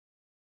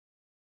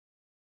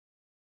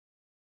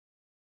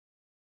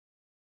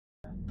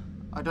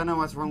I don't know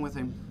what's wrong with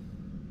him,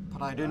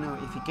 but I do know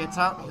if he gets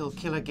out, he'll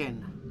kill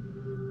again.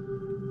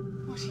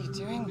 What are you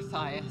doing,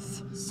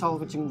 Matthias?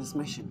 Salvaging this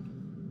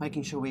mission,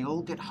 making sure we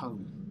all get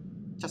home,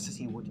 just as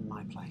he would in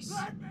my place.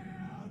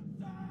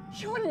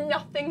 You're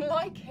nothing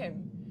like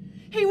him.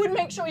 He would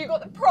make sure you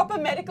got the proper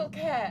medical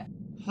care.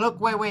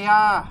 Look where we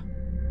are.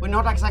 We're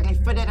not exactly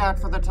fitted out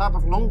for the type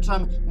of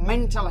long-term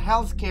mental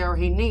health care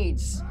he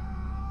needs.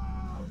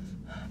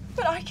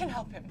 But I can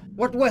help him.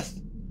 What with?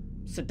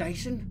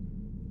 Sedation?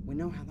 We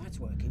know how that's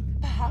working.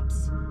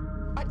 Perhaps.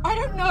 I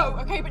don't know,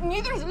 okay, but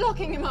neither is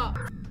locking him up.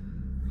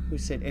 Who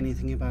said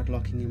anything about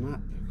locking him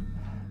up?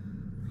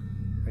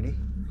 Ready?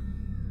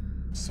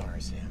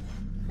 Sorry, Sam.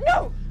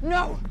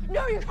 No,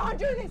 you can't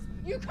do this.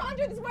 You can't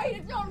do this. Wait,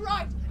 it's not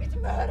right. It's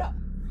murder.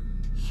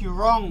 You're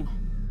wrong.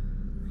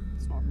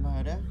 It's not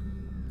murder.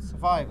 It's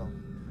survival.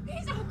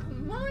 He's our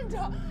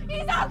commander.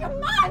 He's our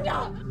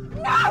commander.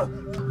 No!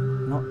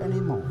 Not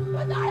anymore.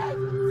 Matthias!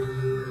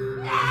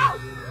 No!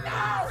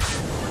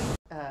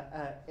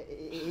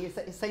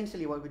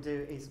 Essentially what we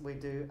do is we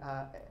do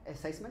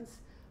assessments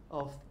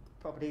of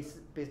properties,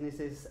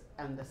 businesses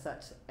and the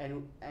such,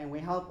 and we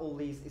help all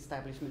these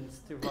establishments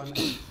to run a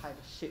type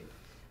of ship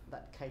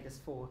that caters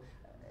for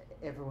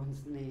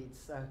everyone's needs.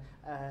 So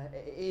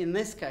in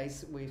this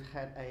case we've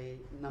had a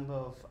number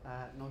of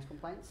noise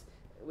complaints,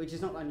 which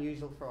is not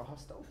unusual for a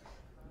hostel,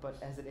 but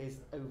as it is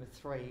over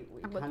 3,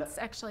 we well, it's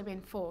actually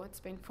been 4. It's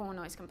been 4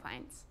 noise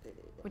complaints,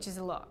 which is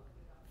a lot.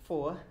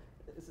 4.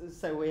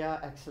 So we are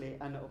actually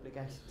under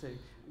obligation to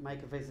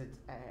make a visit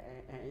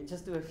and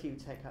just do a few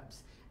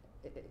checkups.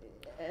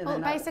 Well,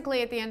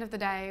 basically, at the end of the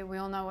day, we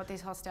all know what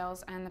these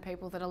hostels and the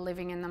people that are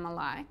living in them are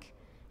like.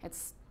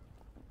 It's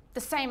the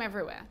same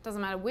everywhere.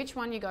 Doesn't matter which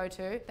one you go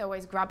to, they're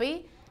always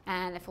grubby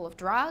and they're full of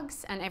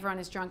drugs and everyone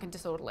is drunk and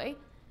disorderly.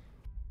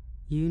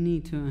 You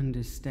need to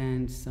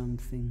understand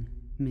something,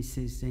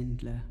 Mrs.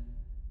 Zindler.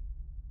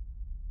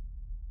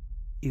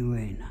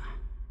 Irena.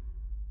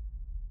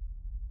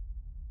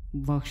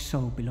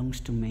 Warsaw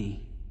belongs to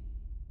me.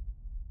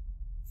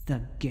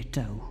 The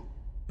ghetto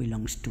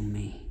belongs to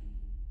me.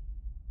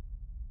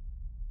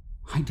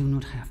 I do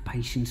not have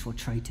patience for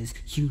traitors.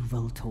 You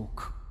will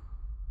talk.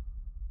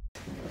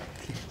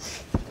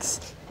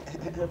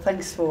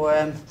 Thanks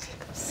for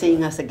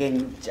seeing us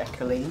again,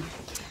 Jacqueline.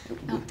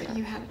 Not that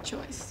you had a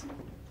choice.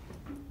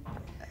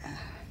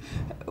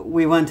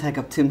 We won't take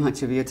up too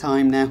much of your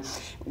time now.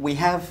 We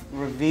have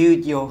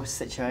reviewed your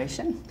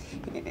situation.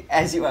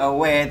 As you are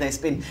aware, there's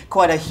been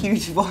quite a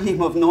huge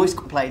volume of noise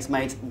complaints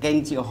made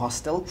against your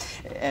hostel.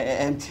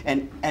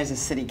 And as a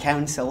city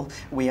council,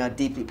 we are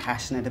deeply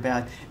passionate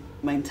about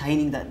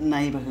maintaining that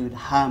neighbourhood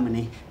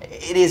harmony.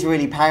 It is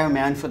really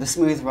paramount for the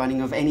smooth running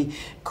of any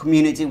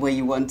community where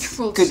you want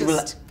Well, it's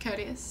just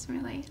courteous,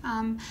 really.